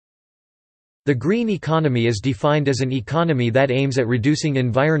The green economy is defined as an economy that aims at reducing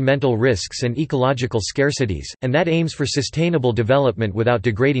environmental risks and ecological scarcities, and that aims for sustainable development without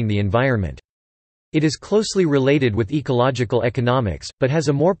degrading the environment. It is closely related with ecological economics, but has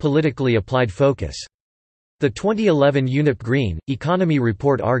a more politically applied focus. The 2011 UNEP Green Economy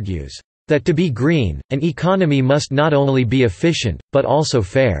Report argues that to be green, an economy must not only be efficient, but also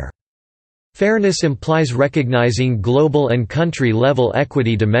fair. Fairness implies recognizing global and country-level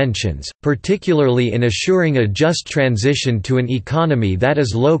equity dimensions, particularly in assuring a just transition to an economy that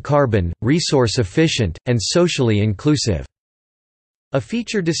is low-carbon, resource-efficient, and socially inclusive. A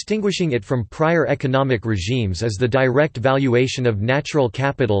feature distinguishing it from prior economic regimes is the direct valuation of natural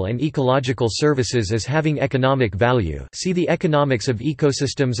capital and ecological services as having economic value. See the Economics of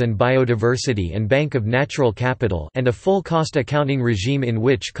Ecosystems and Biodiversity and Bank of Natural Capital, and a full cost accounting regime in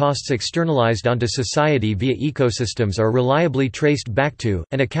which costs externalized onto society via ecosystems are reliably traced back to,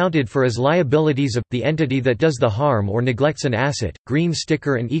 and accounted for as liabilities of, the entity that does the harm or neglects an asset. Green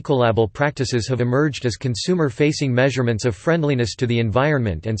sticker and ecolabel practices have emerged as consumer-facing measurements of friendliness to the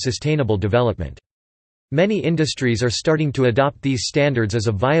environment and sustainable development. Many industries are starting to adopt these standards as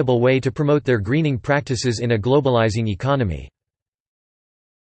a viable way to promote their greening practices in a globalizing economy.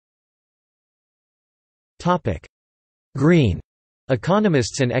 Topic: Green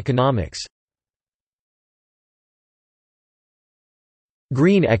economists and economics.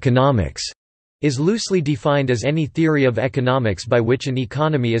 Green economics is loosely defined as any theory of economics by which an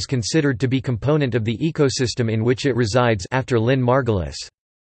economy is considered to be component of the ecosystem in which it resides. After Lynn Margulis.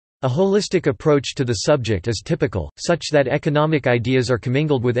 A holistic approach to the subject is typical, such that economic ideas are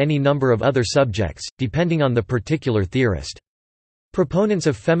commingled with any number of other subjects, depending on the particular theorist. Proponents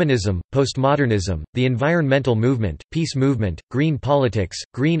of feminism, postmodernism, the environmental movement, peace movement, green politics,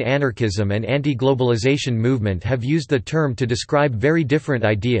 green anarchism and anti-globalization movement have used the term to describe very different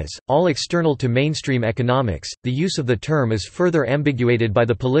ideas, all external to mainstream economics. The use of the term is further ambiguated by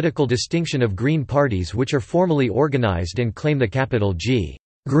the political distinction of green parties which are formally organized and claim the capital G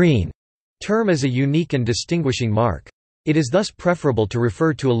green term as a unique and distinguishing mark. It is thus preferable to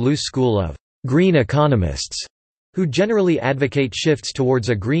refer to a loose school of green economists, who generally advocate shifts towards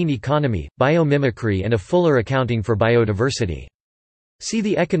a green economy, biomimicry and a fuller accounting for biodiversity. See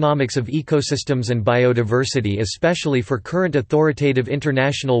the Economics of Ecosystems and Biodiversity, especially for current authoritative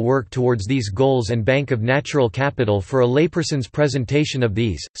international work towards these goals, and Bank of Natural Capital for a layperson's presentation of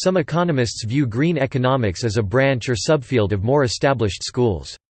these. Some economists view green economics as a branch or subfield of more established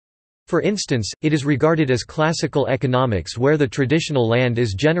schools. For instance, it is regarded as classical economics where the traditional land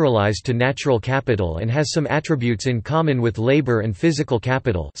is generalized to natural capital and has some attributes in common with labor and physical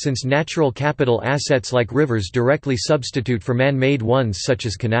capital, since natural capital assets like rivers directly substitute for man-made ones such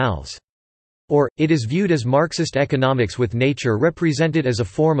as canals. Or, it is viewed as Marxist economics with nature represented as a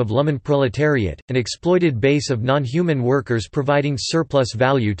form of Lumpenproletariat, an exploited base of non-human workers providing surplus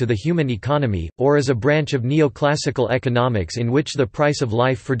value to the human economy, or as a branch of neoclassical economics in which the price of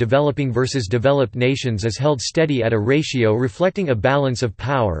life for developing versus developed nations is held steady at a ratio reflecting a balance of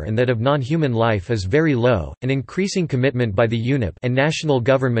power and that of non-human life is very low. An increasing commitment by the UNEP and national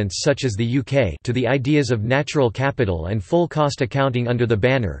governments such as the UK to the ideas of natural capital and full cost accounting under the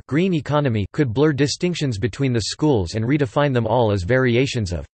banner green economy could blur distinctions between the schools and redefine them all as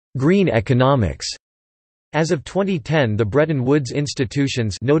variations of green economics. As of 2010, the Bretton Woods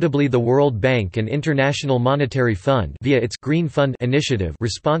institutions, notably the World Bank and International Monetary Fund via its Green Fund initiative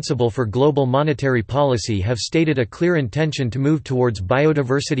responsible for global monetary policy, have stated a clear intention to move towards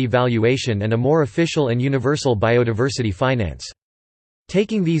biodiversity valuation and a more official and universal biodiversity finance.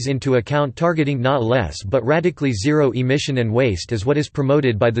 Taking these into account, targeting not less but radically zero emission and waste is what is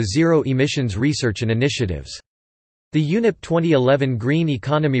promoted by the Zero Emissions Research and Initiatives. The UNEP 2011 Green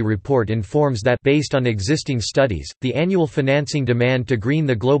Economy Report informs that, based on existing studies, the annual financing demand to green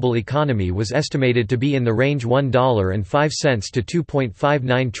the global economy was estimated to be in the range $1.05 to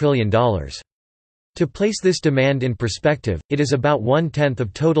 $2.59 trillion. To place this demand in perspective, it is about 1/10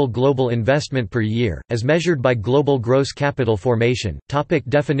 of total global investment per year, as measured by global gross capital formation.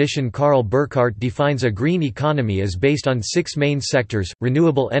 Definition. Karl Burkhardt defines a green economy as based on 6 main sectors: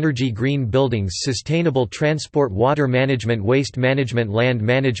 renewable energy, green buildings, sustainable transport, water management, waste management, land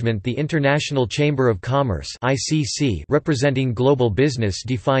management. The International Chamber of Commerce (ICC), representing global business,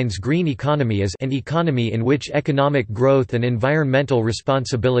 defines green economy as an economy in which economic growth and environmental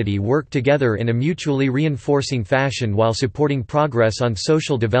responsibility work together in a mutually reinforcing fashion while supporting progress on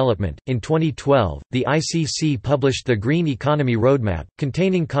social development. In 2012, the ICC published the Green Economy Roadmap,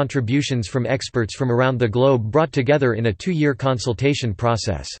 containing contributions from experts from around the globe brought together in a 2-year consultation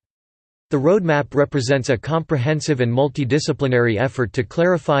process. The roadmap represents a comprehensive and multidisciplinary effort to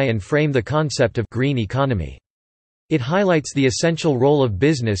clarify and frame the concept of green economy. It highlights the essential role of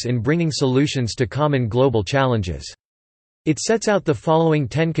business in bringing solutions to common global challenges. It sets out the following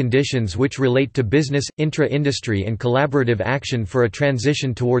 10 conditions which relate to business, intra-industry and collaborative action for a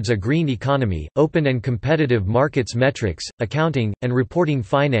transition towards a green economy: open and competitive markets, metrics, accounting, and reporting,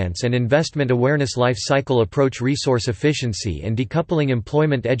 finance and investment awareness, life cycle approach, resource efficiency and decoupling,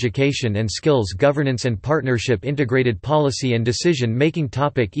 employment, education and skills, governance and partnership, integrated policy and decision-making.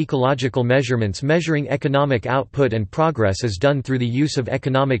 Topic: ecological measurements. Measuring economic output and progress is done through the use of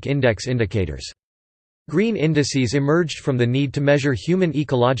economic index indicators. Green indices emerged from the need to measure human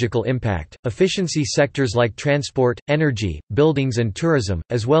ecological impact, efficiency sectors like transport, energy, buildings and tourism,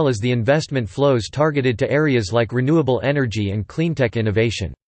 as well as the investment flows targeted to areas like renewable energy and cleantech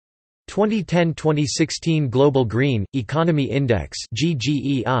innovation. 2010-2016 Global Green Economy Index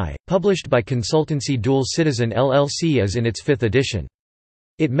 (GGEI), published by consultancy Dual Citizen LLC, is in its 5th edition.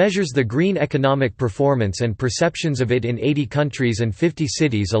 It measures the green economic performance and perceptions of it in 80 countries and 50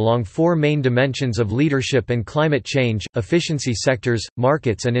 cities along 4 main dimensions of leadership and climate change, efficiency sectors,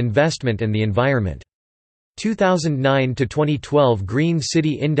 markets and investment, and the environment. 2009-2012 Green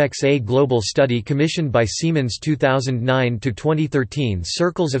City Index, a global study commissioned by Siemens. 2009-2013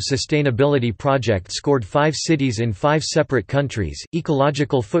 Circles of Sustainability Project scored 5 cities in 5 separate countries.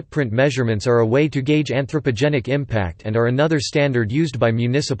 Ecological footprint measurements are a way to gauge anthropogenic impact and are another standard used by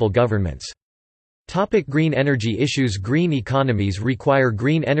municipal governments. Green energy issues. Green economies require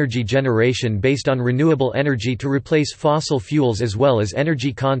green energy generation based on renewable energy to replace fossil fuels, as well as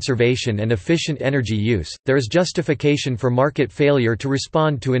energy conservation and efficient energy use. There is justification for market failure to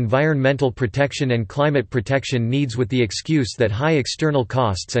respond to environmental protection and climate protection needs with the excuse that high external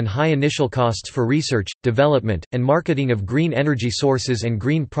costs and high initial costs for research, development, and marketing of green energy sources and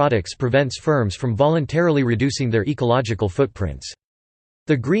green products prevents firms from voluntarily reducing their ecological footprints.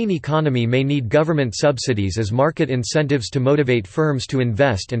 The green economy may need government subsidies as market incentives to motivate firms to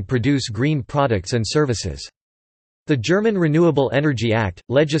invest and produce green products and services. The German Renewable Energy Act,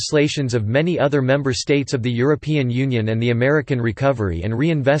 legislations of many other member states of the European Union, and the American Recovery and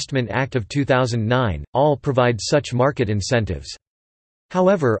Reinvestment Act of 2009, all provide such market incentives.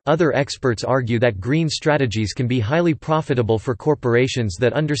 However, other experts argue that green strategies can be highly profitable for corporations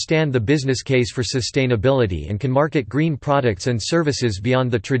that understand the business case for sustainability and can market green products and services beyond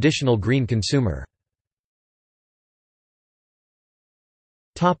the traditional green consumer.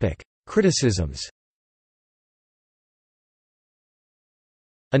 Criticisms.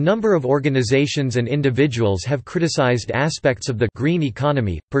 A number of organizations and individuals have criticized aspects of the green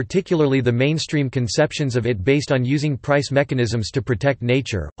economy, particularly the mainstream conceptions of it based on using price mechanisms to protect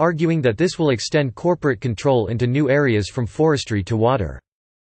nature, arguing that this will extend corporate control into new areas from forestry to water.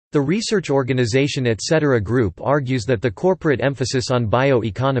 The research organization Etc. Group argues that the corporate emphasis on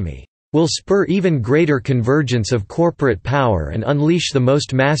bioeconomy will spur even greater convergence of corporate power and unleash the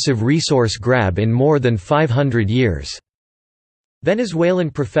most massive resource grab in more than 500 years.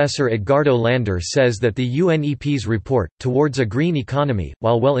 Venezuelan professor Edgardo Lander says that the UNEP's report, Towards a Green Economy,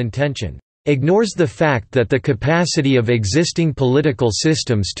 while well-intentioned, ignores the fact that the capacity of existing political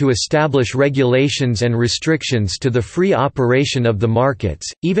systems to establish regulations and restrictions to the free operation of the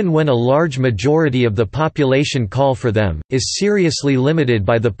markets, even when a large majority of the population call for them, is seriously limited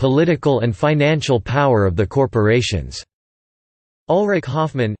by the political and financial power of the corporations. Ulrich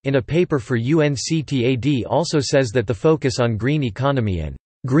Hoffmann, in a paper for UNCTAD, also says that the focus on green economy and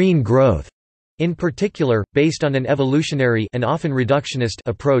green growth, in particular, based on an evolutionary and often reductionist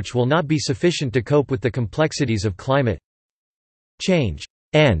approach, will not be sufficient to cope with the complexities of climate change,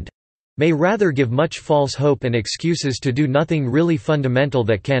 and may rather give much false hope and excuses to do nothing really fundamental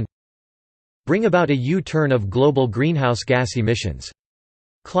that can bring about a U-turn of global greenhouse gas emissions.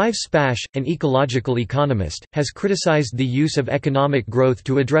 Clive Spash, an ecological economist, has criticized the use of economic growth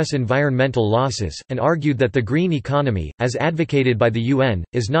to address environmental losses, and argued that the green economy, as advocated by the UN,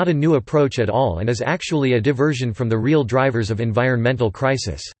 is not a new approach at all and is actually a diversion from the real drivers of environmental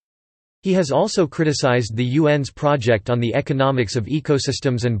crisis. He has also criticized the UN's Project on the Economics of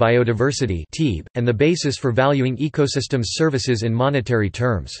Ecosystems and Biodiversity (TEEB), and the basis for valuing ecosystems services in monetary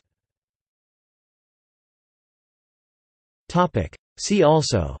terms. See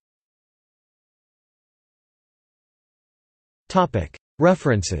also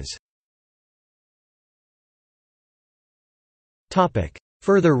References.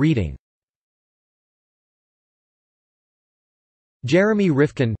 Further reading. Jeremy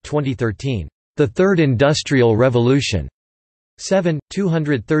Rifkin, 2013. The Third Industrial Revolution. 7,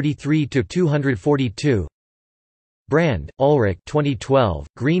 233–242. Brand, Ulrich 2012,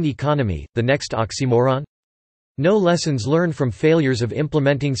 Green Economy, The Next Oxymoron? No Lessons Learned from Failures of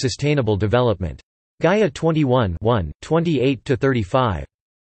Implementing Sustainable Development. Gaia 21 28–35.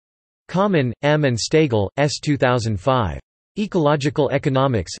 Common, M. and Stagel, S. 2005. Ecological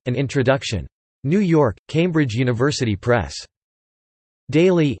Economics, An Introduction. New York, Cambridge University Press.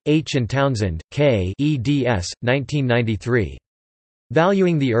 Daly, H. and Townsend, K. eds. 1993.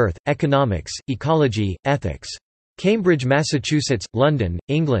 Valuing the Earth, Economics, Ecology, Ethics. Cambridge, Massachusetts, London,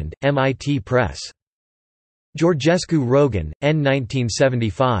 England, MIT Press. Georgescu Rogan, N.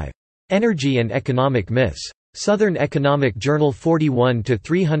 1975. Energy and Economic Myths. Southern Economic Journal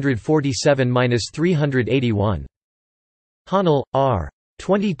 41–347–381. Honnold, R.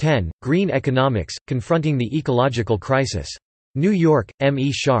 2010, Green Economics, Confronting the Ecological Crisis. New York, M.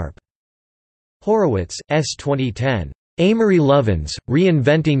 E. Sharp. Horowitz, S. 2010. Amory Lovins,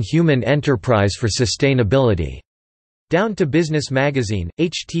 Reinventing Human Enterprise for Sustainability. Down to Business Magazine,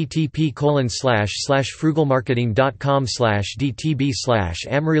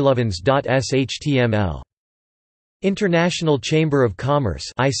 http://frugalmarketing.com/dtb/amorylovins.shtml. International Chamber of Commerce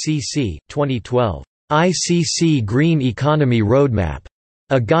 (ICC) 2012. ICC Green Economy Roadmap.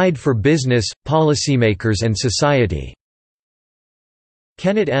 A Guide for Business, Policymakers and Society.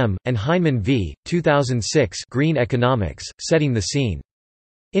 Kennett M. and Heinemann v. 2006 Green Economics, Setting the Scene.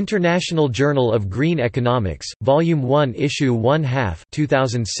 International Journal of Green Economics, Volume 1 Issue 1/2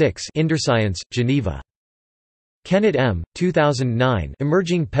 2006 Interscience, Geneva. Kennett M. 2009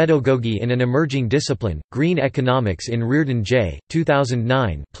 Emerging Pedagogy in an Emerging Discipline, Green Economics in Reardon J.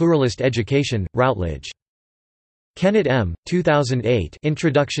 2009 Pluralist Education, Routledge. Kennett M. 2008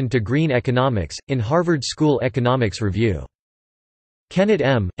 Introduction to Green Economics, in Harvard School Economics Review. Kennett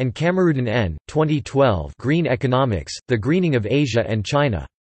M. and Kamarudin N. 2012 Green Economics, The Greening of Asia and China.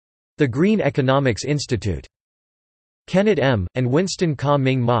 The Green Economics Institute. Kennett M. and Winston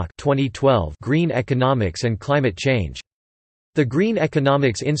Ka-Ming Mak 2012 Green Economics and Climate Change. The Green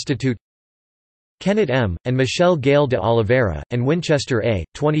Economics Institute. Kennett M. and Michelle Gale de Oliveira, and Winchester A.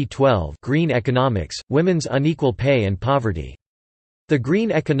 2012 Green Economics, Women's Unequal Pay and Poverty. The Green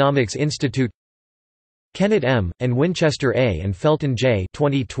Economics Institute. Kennett M. and Winchester A. and Felton J.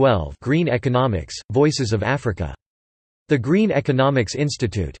 2012 Green Economics, Voices of Africa. The Green Economics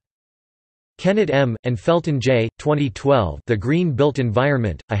Institute. Kennett M. and Felton J. 2012 The Green Built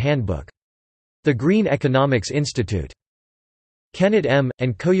Environment, A Handbook. The Green Economics Institute. Kennett M.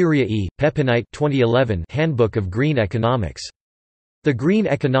 and Koyuria E. Pepinite 2011 Handbook of Green Economics. The Green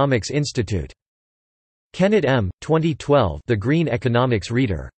Economics Institute. Kennett M. 2012 The Green Economics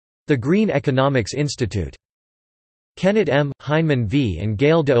Reader. The Green Economics Institute. Kennett M., Heinemann V. and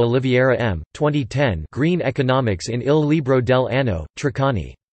Gale de Oliveira M., 2010 Green Economics in Il Libro dell'Anno,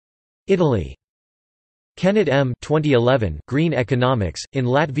 Treccani. Italy. Kennett M. 2011 Green Economics, in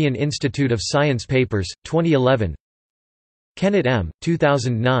Latvian Institute of Science Papers, 2011. Kennett M.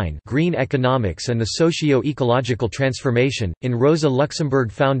 2009 Green Economics and the Socio-Ecological Transformation, in Rosa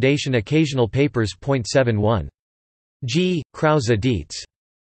Luxemburg Foundation Occasional Papers. 71. G. Krause-Dietz.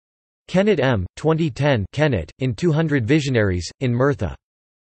 Kennett M. 2010 Kennett, in 200 Visionaries, in Murtha.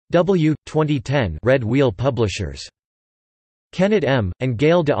 W. 2010 Red Wheel Publishers. Kennett M. and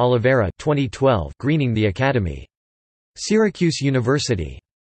Gale de Oliveira 2012 Greening the Academy. Syracuse University.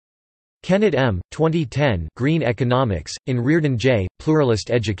 Kennett M. 2010 Green Economics, in Reardon J.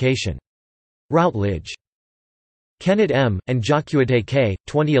 Pluralist Education. Routledge. Kennett M. and Jacquette K.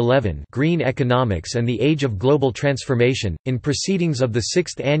 2011 Green Economics and the Age of Global Transformation, in Proceedings of the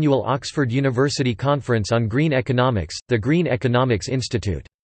 6th Annual Oxford University Conference on Green Economics, The Green Economics Institute.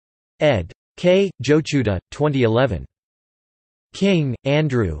 Ed. K. Jochuda, 2011. King,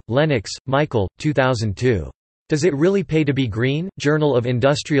 Andrew, Lennox, Michael, 2002. Does It Really Pay to Be Green? Journal of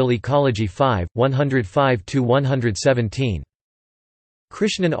Industrial Ecology 5, 105–117.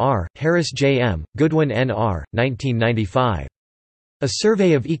 Krishnan R., Harris J. M., Goodwin N. R., 1995. A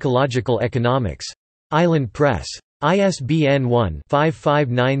Survey of Ecological Economics. Island Press. ISBN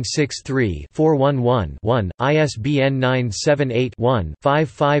 1-55963-411-1, ISBN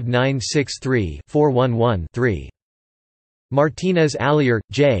 978-1-55963-411-3. Martinez Allier,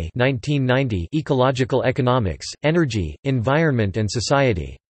 J. 1990. Ecological Economics, Energy, Environment and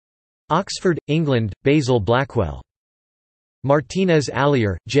Society. Oxford, England, Basil Blackwell. Martinez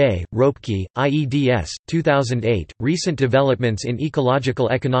Allier, J., Ropke, IEDS, 2008, Recent Developments in Ecological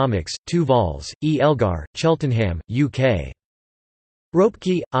Economics, 2 vols, E. Elgar, Cheltenham, UK.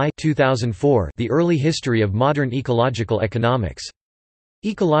 Ropke, I. 2004, The Early History of Modern Ecological Economics.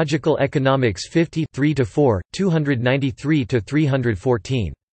 Ecological Economics 50 3–4,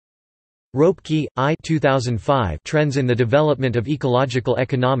 293–314. Ropke, I. 2005 Trends in the Development of Ecological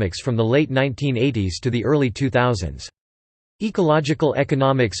Economics from the Late 1980s to the Early 2000s. Ecological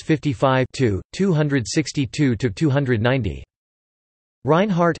Economics 55 262–290.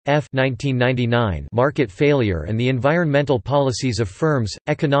 Reinhardt, F. 1999 Market Failure and the Environmental Policies of Firms,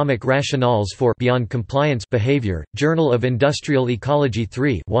 Economic Rationales for Beyond Compliance Behavior, Journal of Industrial Ecology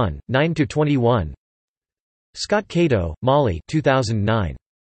 3 1, 9–21. Scott Cato, Molly 2009.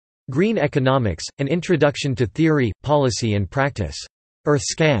 Green Economics, An Introduction to Theory, Policy and Practice.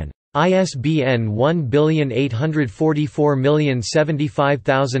 EarthScan. ISBN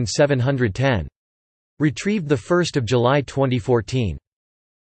 1844075710. Retrieved 1 July 2014.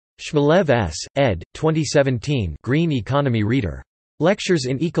 Shmelev S., ed. 2017 Green Economy Reader. Lectures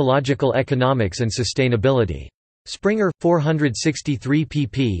in Ecological Economics and Sustainability. Springer, 463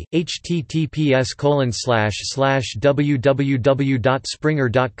 pp.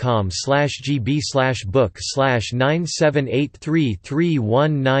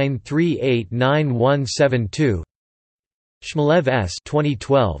 Shmelev S.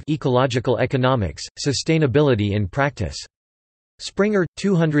 2012 Ecological Economics, Sustainability in Practice. Springer,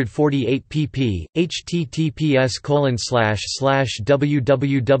 248 pp.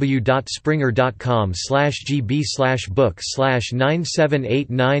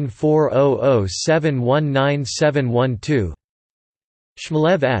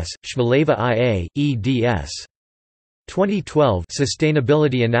 Shmelev S., Shmeleva IA, eds. 2012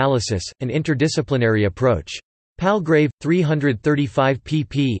 Sustainability Analysis, An Interdisciplinary Approach. Palgrave, 335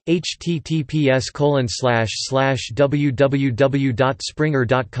 pp.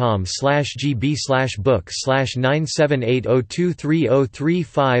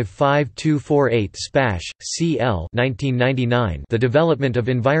 Spash, C.L. 1999 The Development of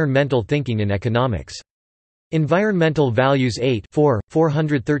Environmental Thinking in Economics. Environmental Values 8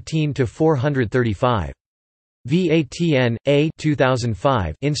 413–435. VATN, A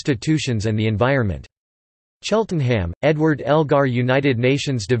 2005 Institutions and the Environment. Cheltenham, Edward Elgar United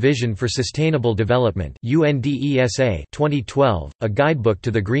Nations Division for Sustainable Development UNDESA 2012, A Guidebook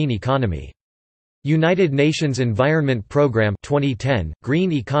to the Green Economy. United Nations Environment Programme 2010,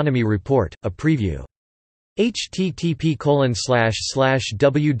 Green Economy Report, a preview.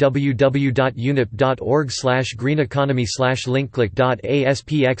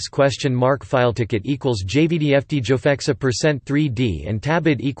 http://www.unip.org/greeneconomy/linkclick.aspx $FTJOFEXA%3D and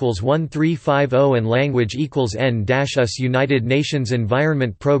tabid equals 1350 and language equals N-US United Nations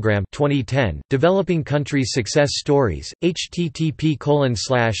Environment Programme 2010, Developing Countries Success Stories,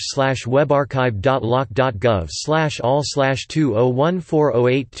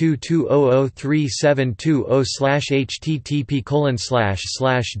 http://webArchive.loc.gov/all/20140822003720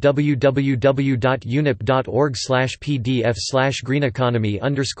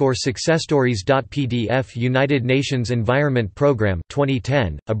 http://www.unip.org/pdf/greeneconomy_successtories.pdf United Nations Environment Programme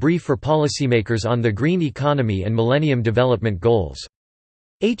 2010, a brief for policymakers on the green economy and Millennium Development Goals.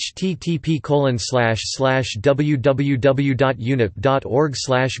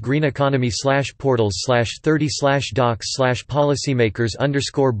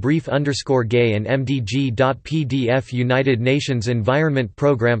 and mdg.pdf United Nations Environment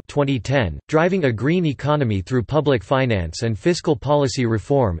Programme 2010, Driving a Green Economy Through Public Finance and Fiscal Policy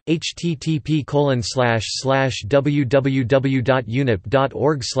Reform,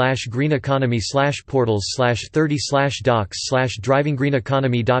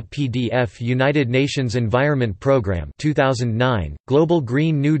 http://www.unip.org/greeneconomy/portals/30/docs/drivinggreeneconomy.pdf United Nations Environment Programme 2009, Global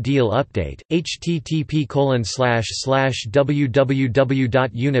Green New Deal Update,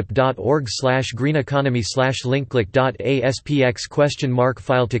 http://www.unip.org/greeneconomy/linkclick.aspx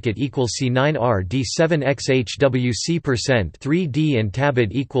 $C9RD7XHWC%3D and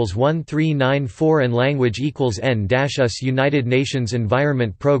tabid equals 1394 and language equals N-US United Nations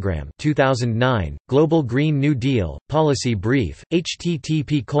Environment Programme 2009, Global Green New Deal, Policy Brief,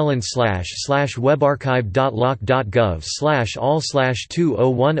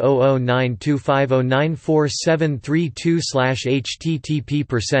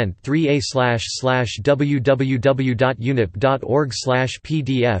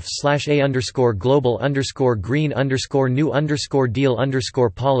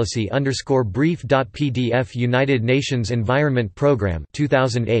 United Nations Environment Programme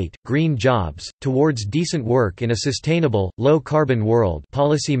 2008, Green Jobs, Towards Decent Work in a Sustainable, Low-Carbon World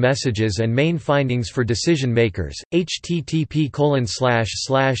policy messages and main findings for decision makers.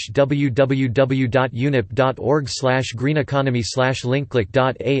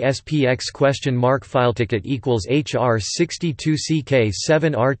 http://www.unip.org/greeneconomy/linkklik.aspx ? Fileticket HR 62CK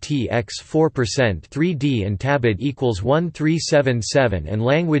 7 RTX 4% 3D and tablet 1377 and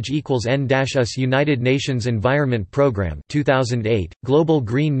language N-US United Nations Environment Programme 2008, Global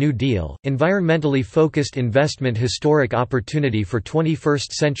Green New Deal, environmentally focused investment historic opportunity for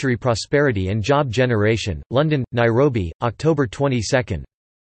 21st century prosperity and job generation, London, Nairobi, October 22.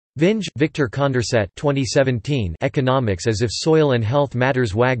 Vinge, Victor Condorcet 2017 Economics as if Soil and Health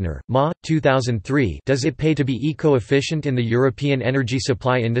Matters Wagner, Ma. 2003 Does it pay to be eco-efficient in the European energy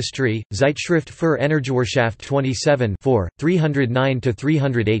supply industry? Zeitschrift für Energiewirtschaft 27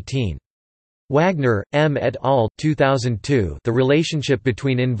 309–318. Wagner, M. et al. 2002 The relationship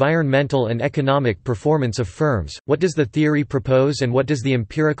between environmental and economic performance of firms, what does the theory propose and what does the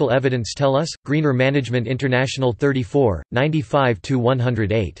empirical evidence tell us? Greener Management International 34,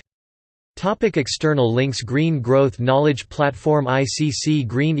 95–108. External links Green Growth Knowledge Platform ICC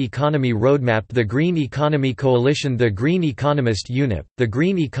Green Economy Roadmap The Green Economy Coalition The Green Economist UNEP, The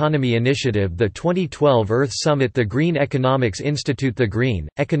Green Economy Initiative The 2012 Earth Summit The Green Economics Institute The Green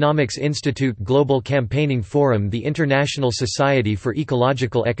Economics Institute Global Campaigning Forum The International Society for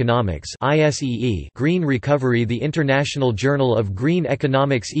Ecological Economics ISEE Green Recovery The International Journal of Green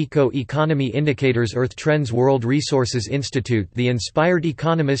Economics Eco-Economy Indicators Earth Trends World Resources Institute The Inspired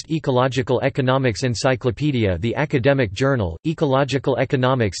Economist Ecological Economics Encyclopedia The Academic Journal, Ecological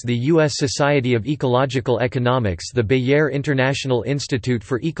Economics The U.S. Society of Ecological Economics The Bayer International Institute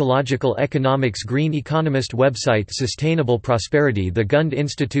for Ecological Economics Green Economist website Sustainable Prosperity The Gund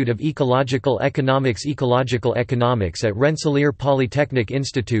Institute of Ecological Economics Ecological Economics at Rensselaer Polytechnic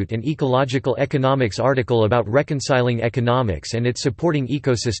Institute An Ecological Economics article about reconciling economics and its supporting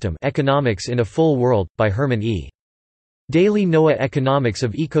ecosystem Economics in a Full World, by Herman E. Daly NOAA Economics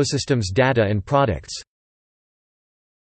of Ecosystems Data and Products